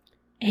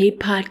Hey,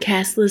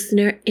 podcast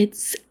listener,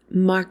 it's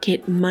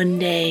Market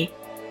Monday.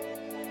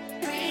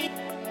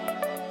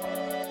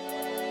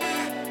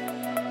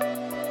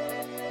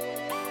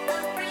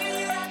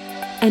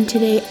 And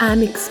today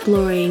I'm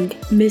exploring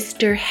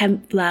Mr.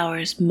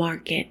 Hempflower's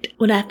market.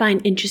 What I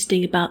find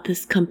interesting about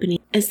this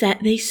company is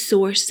that they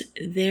source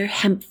their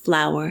hemp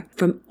flower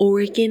from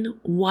Oregon,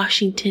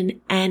 Washington,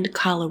 and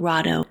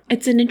Colorado.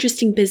 It's an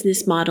interesting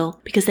business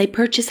model because they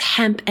purchase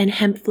hemp and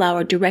hemp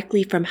flower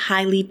directly from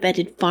highly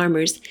vetted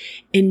farmers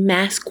in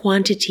mass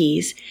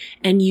quantities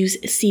and use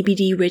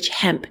CBD-rich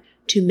hemp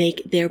to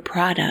make their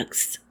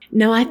products.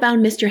 Now, I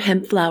found Mr.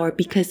 Hempflower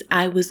because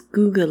I was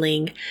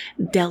Googling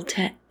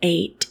Delta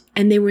 8.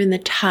 And they were in the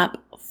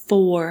top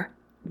 4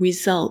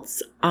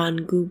 results on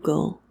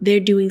Google. They're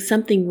doing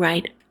something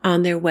right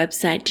on their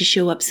website to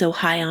show up so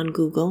high on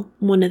Google.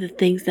 One of the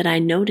things that I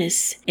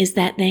notice is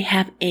that they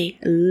have a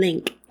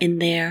link in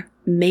their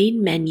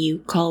main menu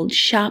called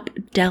Shop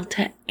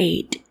Delta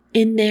 8.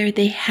 In there,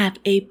 they have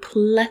a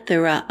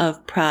plethora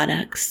of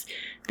products.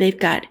 They've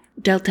got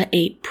Delta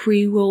 8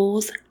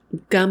 pre-rolls,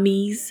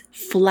 gummies,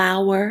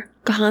 flour,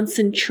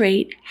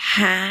 concentrate,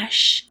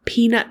 hash,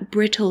 peanut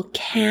brittle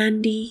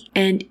candy,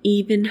 and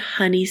even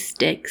honey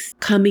sticks.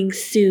 Coming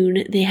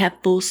soon, they have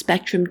full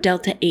spectrum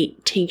Delta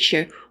 8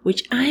 tincture,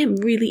 which I am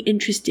really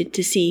interested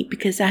to see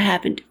because I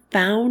haven't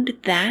found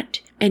that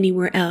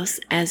anywhere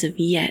else as of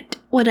yet.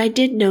 What I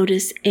did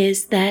notice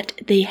is that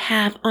they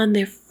have on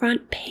their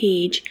front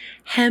page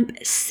hemp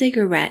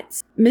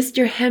cigarettes.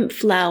 Mr.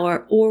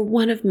 Hempflower or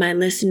one of my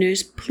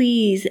listeners,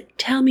 please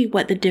tell me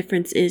what the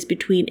difference is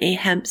between a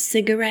hemp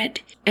cigarette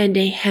and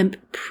a hemp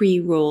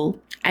pre-roll.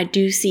 I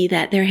do see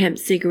that their hemp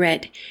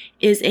cigarette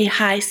is a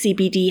high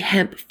CBD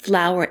hemp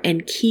flower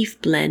and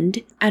keef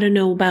blend. I don't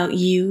know about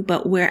you,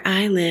 but where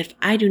I live,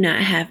 I do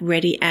not have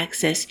ready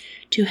access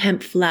to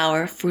hemp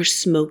flower for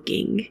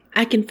smoking.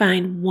 I can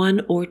find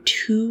 1 or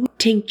 2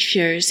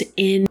 tinctures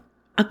in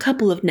a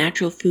couple of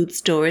natural food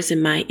stores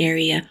in my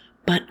area,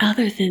 but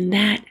other than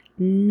that,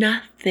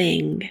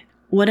 nothing.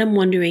 What I'm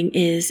wondering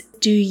is,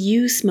 do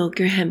you smoke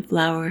your hemp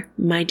flower,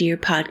 my dear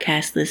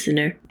podcast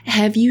listener?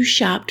 Have you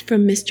shopped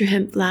from Mr.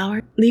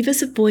 Hempflower? Leave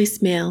us a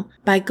voicemail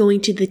by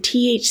going to the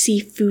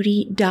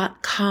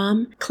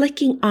thcfoodie.com,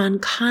 clicking on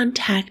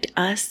Contact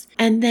Us,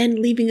 and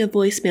then leaving a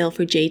voicemail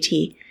for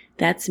JT.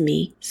 That's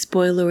me.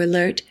 Spoiler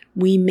alert,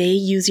 we may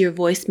use your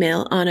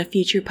voicemail on a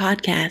future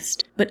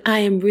podcast, but I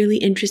am really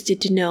interested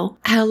to know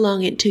how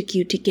long it took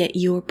you to get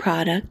your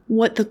product,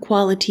 what the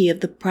quality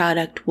of the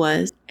product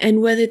was,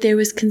 and whether there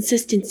was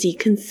consistency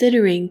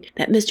considering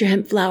that Mr.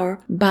 Hempflower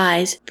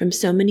buys from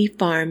so many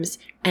farms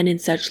and in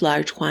such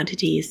large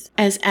quantities,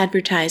 as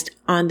advertised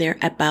on their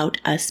About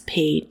Us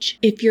page.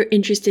 If you're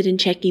interested in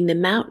checking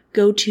them out,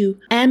 go to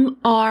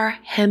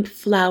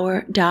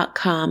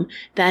mrhempflower.com.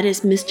 That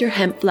is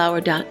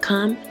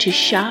mrhempflower.com to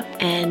shop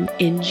and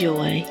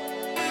enjoy.